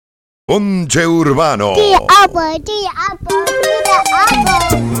Ponche Urbano.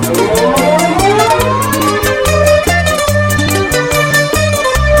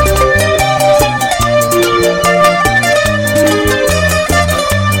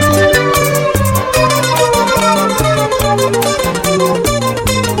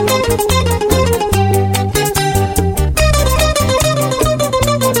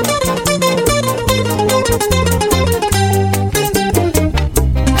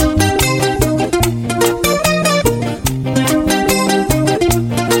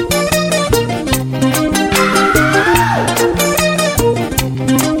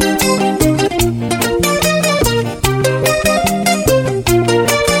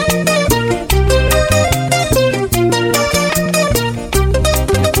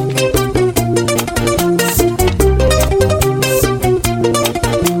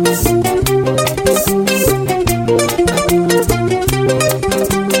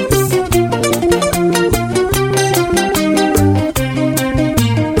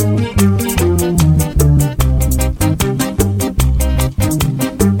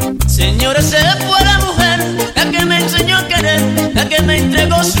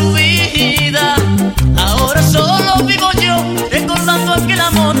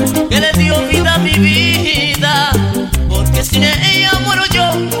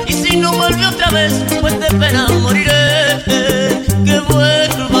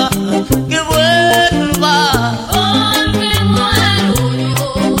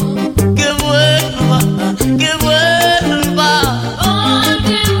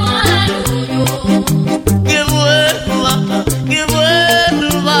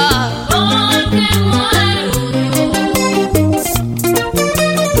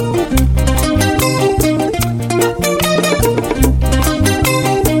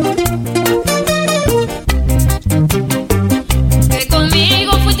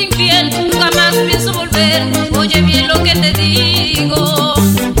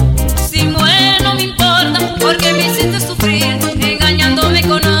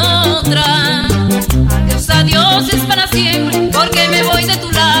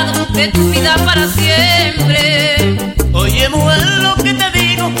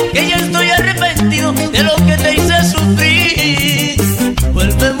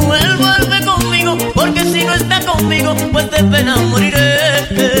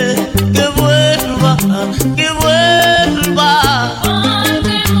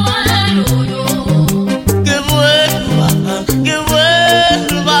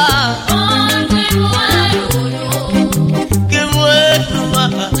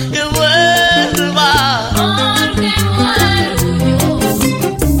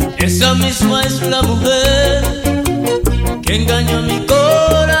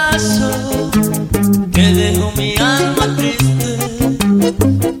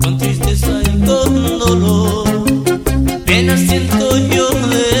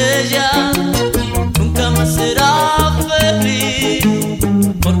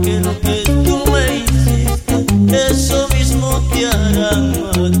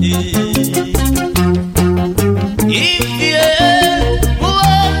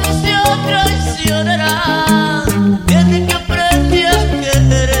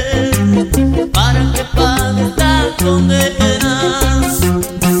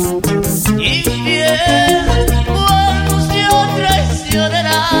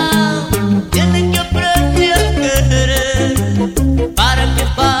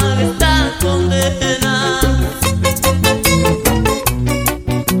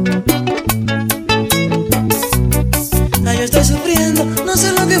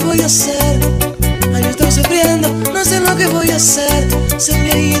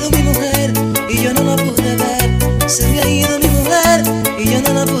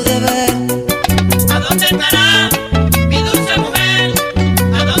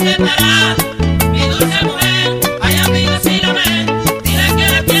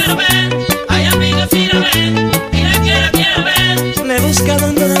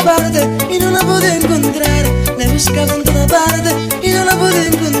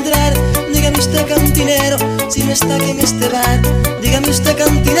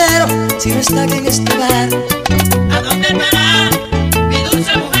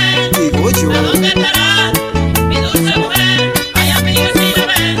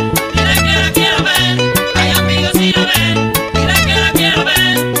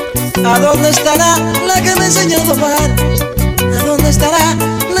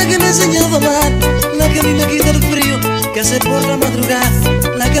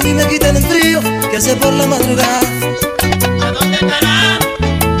 ¿A dónde estará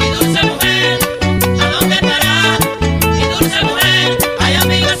mi dulce mujer? ¿A dónde estará mi dulce mujer? Ay,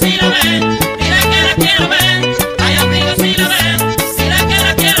 amiga, si la ves.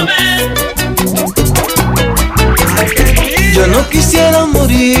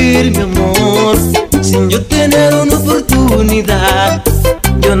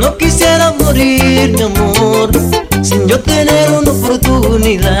 Yo no quisiera morir, mi amor, sin yo tener una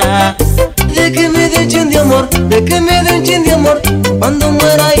oportunidad de que me den chin de amor, de que me den chin de amor, cuando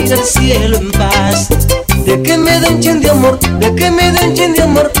muera ir al cielo en paz. De que me den chin de amor, de que me den chin de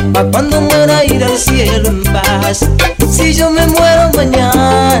amor, pa' cuando muera ir al cielo en paz. Si yo me muero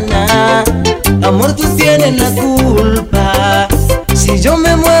mañana, amor, tú tienes la culpa. Si yo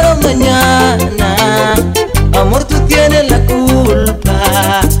me muero mañana, amor, tú tienes la culpa.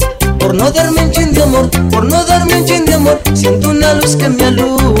 Por no darme un chin de amor, por no darme un chin de amor, siento una luz que me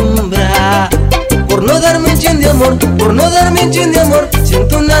alumbra. Por no darme un chin de amor, por no darme un chin de amor,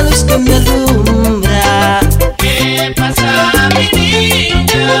 siento una luz que me alumbra. ¿Qué pasa, mi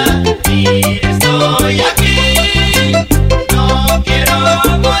niña? Mira, estoy aquí. No quiero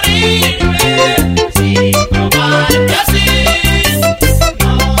morirme sin probarte así.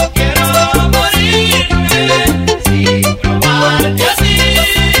 No quiero morirme sin probarte así.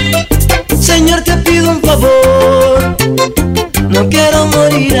 Señor, te pido un favor, no quiero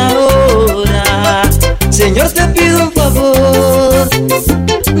morir ahora. Señor, te pido un favor,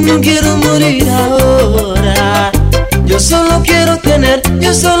 no quiero morir ahora. Yo solo quiero tener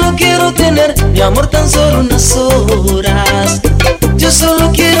mi amor tan solo unas horas. Yo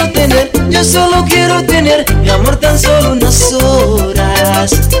solo quiero tener mi amor tan solo unas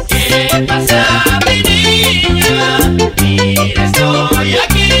horas. ¿Qué pasa, mi niña? Mira, estoy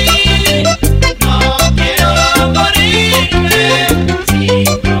aquí. No quiero morirme sin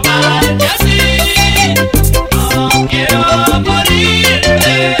probarte así. No quiero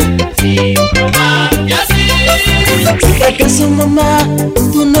morirme sin probarte así. Si acaso, mamá,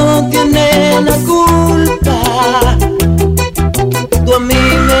 tú no tienes la culpa, tú a mí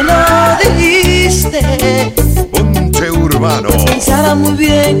me lo dijiste. Ponche Urbano. Pensara muy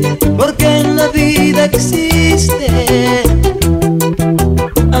bien, porque en la vida existe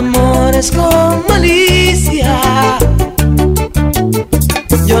amores con malicia.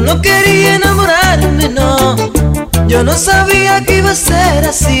 Yo no quería enamorarme, no. Yo no sabía que iba a ser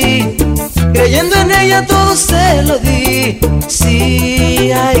así. Creyendo en ella todo se lo di.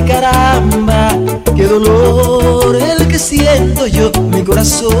 Sí, ay caramba, qué dolor el que siento yo. Mi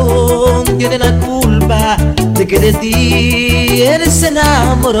corazón tiene la culpa de que de ti él se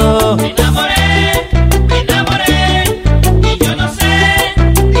enamoró. Me enamoré, y yo no sé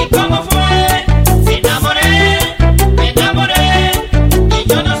ni cómo fue. Me enamoré, y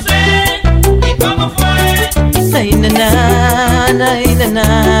yo no sé ni cómo fue. Ay, nana, ay,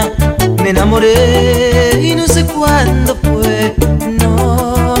 nana, me enamoré y no sé cuándo fue.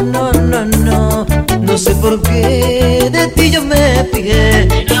 No, no, no, no, no sé por qué de ti yo me fijé.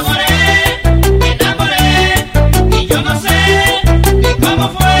 Me enamoré, y yo no sé ni cómo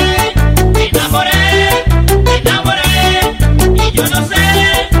fue. Me enamoré, y yo no sé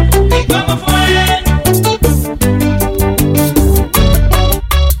ni cómo fue.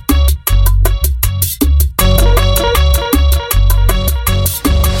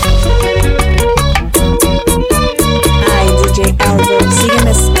 Elvo, sigue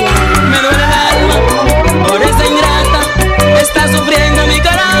mezclando. Me duele el alma por esa ingrata, está sufriendo mi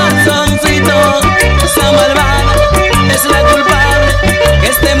corazoncito. Esa malvada es la culpable, que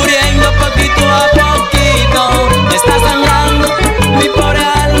esté muriendo poquito a poquito. Me está sangrando mi pobre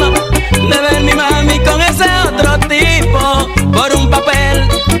alma de ver mi mami con ese otro tipo, por un papel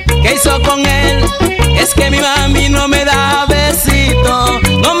que hizo con él. Es que mi mami no me da besito.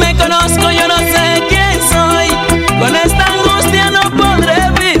 No me conozco, yo no sé quién soy. Con esta angustia no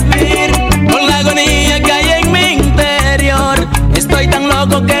podré vivir, con la agonía que hay en mi interior. Estoy tan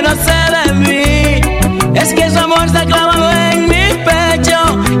loco que no sé de mí. Es que su amor se ha clavado en mi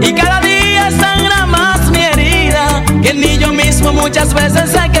pecho y cada día sangra más mi herida, que ni yo mismo muchas veces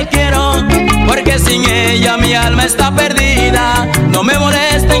sé que quiero, porque sin ella mi alma está perdida. No me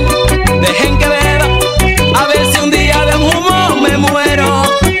molesten, dejen que beba, a ver si un día de un humo me muero.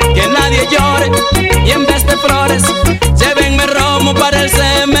 Que nadie llore y en vez de flores llévenme romo para el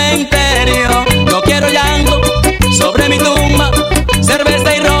cementerio. No quiero llanto sobre mi tumba,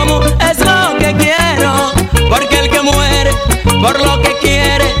 cerveza y romo es lo que quiero, porque el que muere por lo que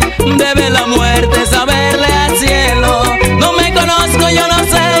quiere debe la muerte saberle al cielo. No me conozco, yo no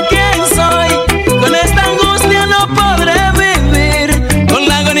sé quién soy. Con esta angustia no podré vivir, con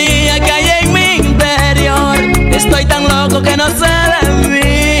la agonía que hay en mi interior. Estoy tan loco que no sé de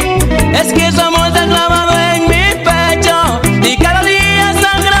mí. Es que su amor se ha clavado en mi pecho y cada día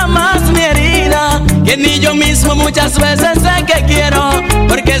sangra más mi herida, que ni yo mismo muchas veces sé que quiero,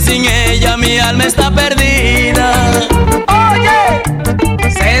 porque sin ella mi alma está perdida. Oye,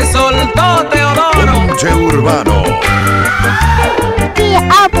 se soltó Teodoro. Ponche Urbano. Aquí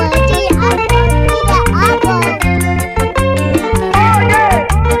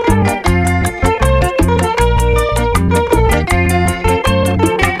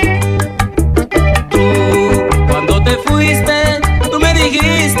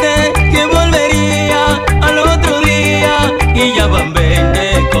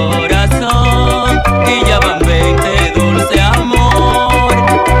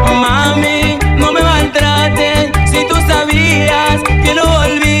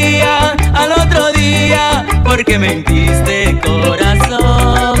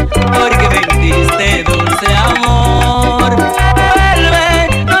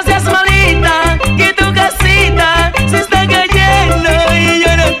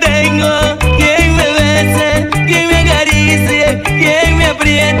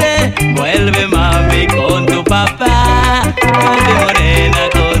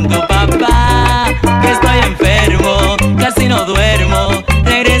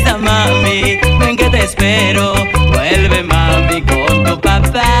te espero. Vuelve mami con tu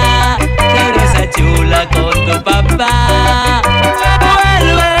papá, quiero esa chula con tu papá.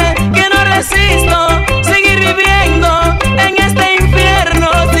 Vuelve, que no resisto seguir viviendo en este infierno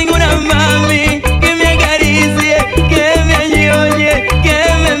sin una mami que me acaricie, que me ayude, que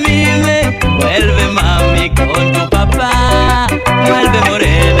me mime. Vuelve mami con tu papá, vuelve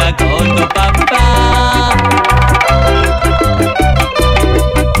morena con tu papá.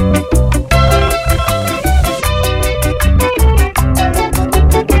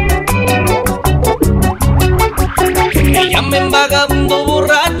 Me llamen vagabundo,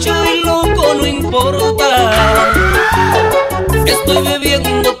 borracho y loco, no importa. Estoy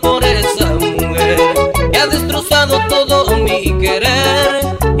bebiendo por esa mujer que ha destrozado todo mi querer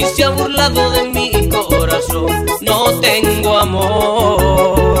y se ha burlado de mi corazón. No tengo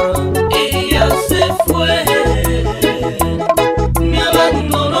amor. Ella se fue, me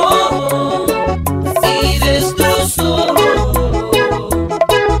abandonó y destrozó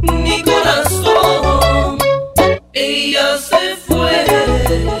mi corazón. Ella se fue,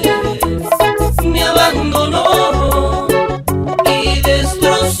 me abandonó y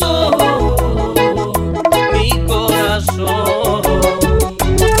destrozó mi corazón.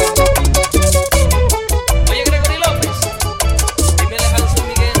 Oye, Gregory López, dime Alejandro San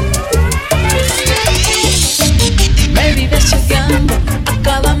Miguel. Me vives chequeando a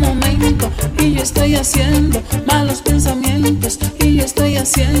cada momento y yo estoy haciendo malos pensamientos, y yo estoy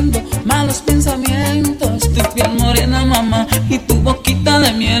haciendo malos pensamientos. Tu piel morena, mamá, y tu boquita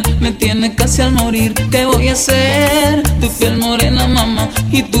de miel me tiene casi al morir. ¿Qué voy a hacer? Tu piel morena, mamá,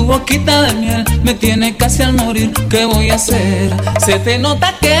 y tu boquita de miel me tiene casi al morir. ¿Qué voy a hacer? Se te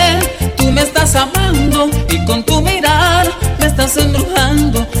nota que tú me estás amando y con tu mirar me estás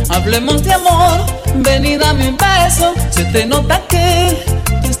embrujando. Hablemos de amor, ven y dame un beso. Se te nota que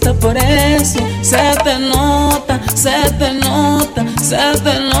tú estás por eso. Se te nota, se te nota, se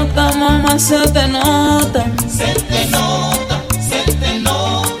te nota, mamá, se te nota. Se te nota, se te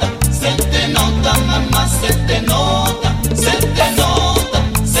nota, se te nota, mamá, se te nota, se te nota,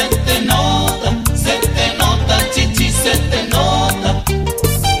 se te nota, se te nota, chichi, se te nota.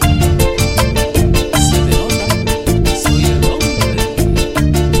 Se te nota, soy el hombre.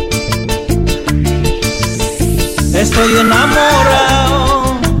 Estoy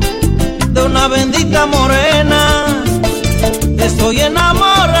enamorado de una bendita morena. Estoy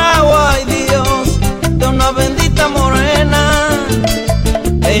enamorado, ay Dios, de una bendita morena.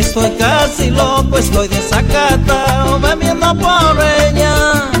 Estoy casi loco, estoy desacatado, bebiendo por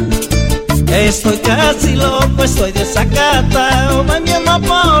ella. Estoy casi loco, estoy desacatado, bebiendo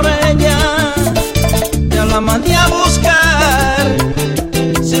por ella. Ya la mandé a buscar,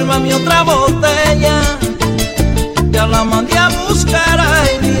 sírvame otra botella. Ya la mandé a buscar,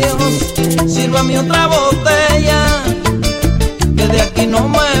 ay Dios, sírvame otra botella. Que de aquí no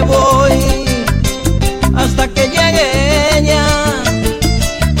me voy hasta que llegue ella.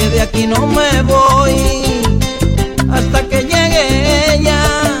 Que de aquí no me voy hasta que llegue ella.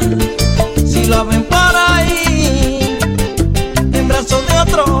 Si la ven por ahí en brazos de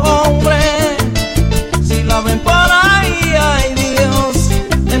otro hombre, si la ven por ahí, ay Dios,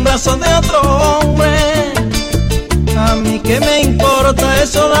 en brazos de otro hombre. A mí que me importa,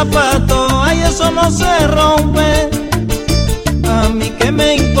 eso da pato, ay eso no se rompe. A mí que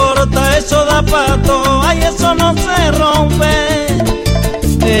me importa, eso da pato, ay eso no se rompe.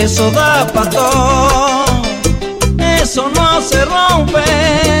 Eso da pato, eso no se rompe.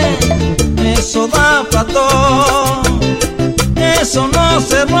 Eso da pato, eso no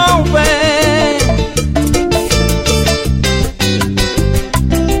se rompe.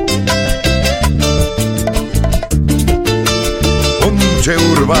 Ponche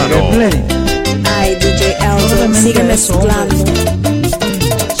Urbano. Ay, DJ Elvo, sigue mezclando.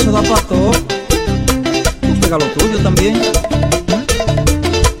 Eso da para todo. Tú pega lo tuyo también.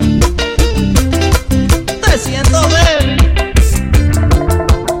 Te siento débil.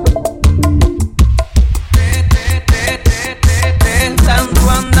 Tanto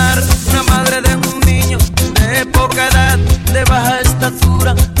andar, una madre de un niño de poca edad, de baja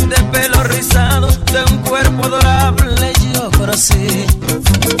estatura, de pelo rizado, de un cuerpo adorable. Yo conocí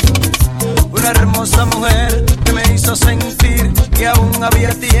una hermosa mujer que me hizo sentir que aún había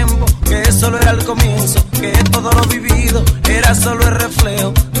tiempo, que solo era el comienzo, que todo lo vivido era solo el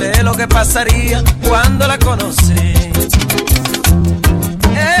reflejo de lo que pasaría cuando la conocí.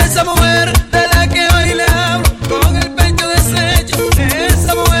 Esa mujer de la que hoy le hablo, con el pecho deshecho.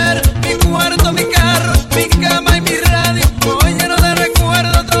 Esa mujer, mi cuarto, mi carro, mi cama y mi radio, hoy lleno de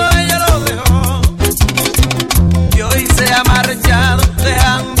recuerdos, todo ella lo dejó. Y hoy se ha marchado,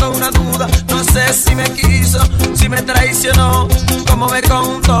 dejando una duda, no sé si me me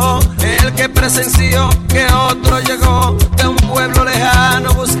contó, el que presenció que otro llegó de un pueblo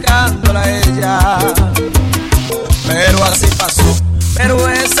lejano buscándola a ella. Pero así pasó, pero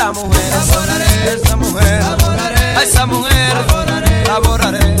esa mujer, esa mujer, a esa mujer, la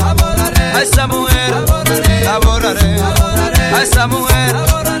borraré, a esa mujer, la borraré, a esa mujer,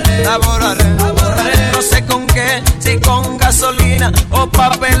 la borraré. No sé con qué, si con gasolina o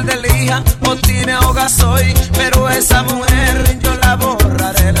papel de lija o tine o gasoil, pero esa mujer yo la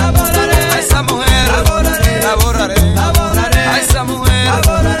borraré, a esa mujer, la borraré, a esa mujer,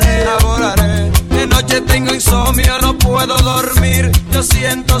 la borraré. De noche tengo insomnio, no puedo dormir, yo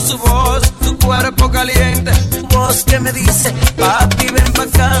siento su voz, su cuerpo caliente, su voz que me dice, papi ven pa'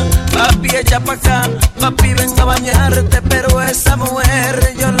 acá, papi echa pa' acá, papi ven a bañarte, pero esa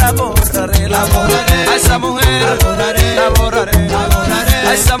mujer yo la borraré, a esa mujer, la borraré,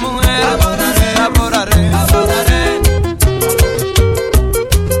 a esa mujer, la borraré.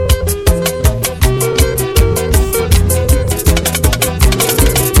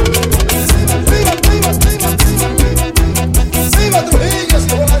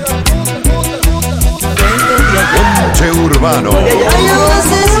 Urbano.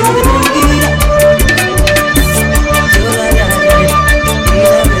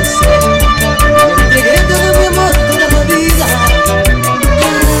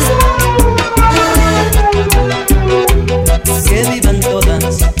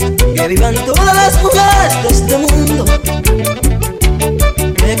 Que vivan todas las mujeres de este mundo,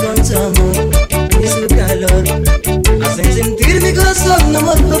 que con su amor y su calor hacen sentir mi corazón un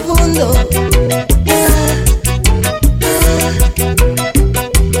amor profundo.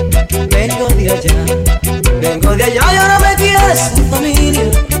 Vengo de allá y ahora me quiere su familia.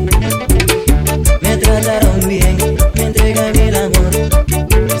 Me trataron bien, me entregan el amor.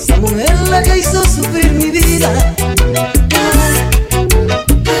 Esa mujer la que hizo sufrir mi vida.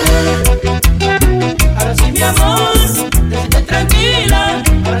 Ahora sí mi amor, déjate tranquila.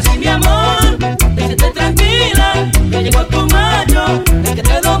 Ahora sí mi amor, déjate tranquila. Ya llegó tu macho, el que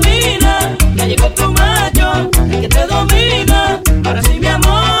te domina. Ya llegó tu macho, el que te domina. Ahora sí mi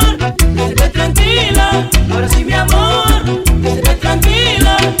amor, déjate tranquila. Ahora sí mi amor, déjate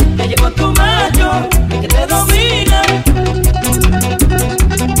tranquila. Ya llegó tu macho, el que te domina.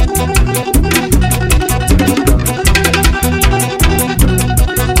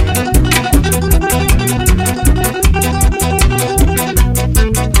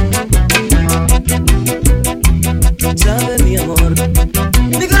 Sabe mi amor,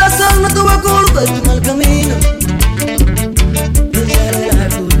 mi corazón no tuvo culpa de tu mal camino. Echarle la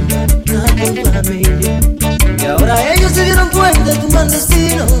culpa a mí. Y ahora ellos se dieron cuenta de tu mal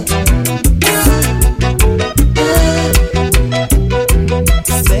destino.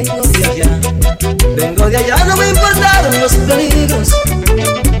 Vengo de allá, no me importaron los peligros.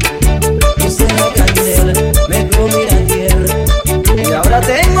 Puse la candela, me comí la tierra. Y ahora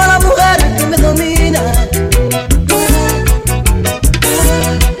tengo a la mujer que me domina.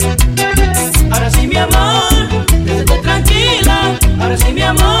 Ahora sí mi amor, déjate tranquila. Ahora sí mi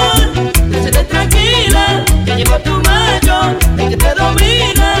amor, déjate tranquila. Ya llegó tu macho, el que te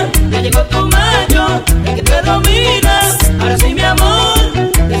domina. Ya llegó tu macho, el que te domina. Ahora sí mi amor,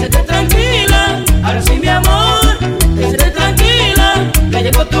 déjate tranquila. Ahora sí mi amor, déjate tranquila. Ya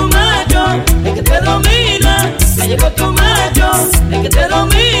llegó tu macho, el que te domina. Ya llegó tu macho, el que te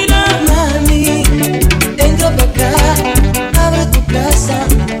domina. Mami, entra pa' acá, abre tu casa,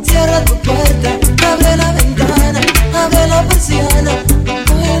 cierra tu puerta, abre la ventana, abre la persiana,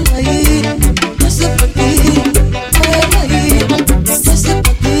 cógela ahí, yo sé pa' ti, cógela ahí, yo sé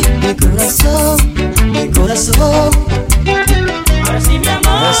pa' ti, mi corazón, mi corazón. Ahora sí mi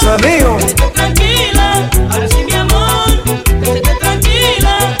amor, Eso es mío. déjate tranquila. Ahora sí mi amor, déjate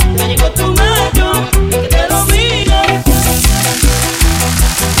tranquila. Ya llegó tu macho, el que te domina.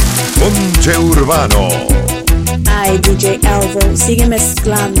 Ponche Urbano. Ay, DJ Elvo, sigue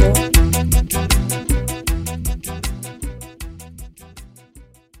mezclando.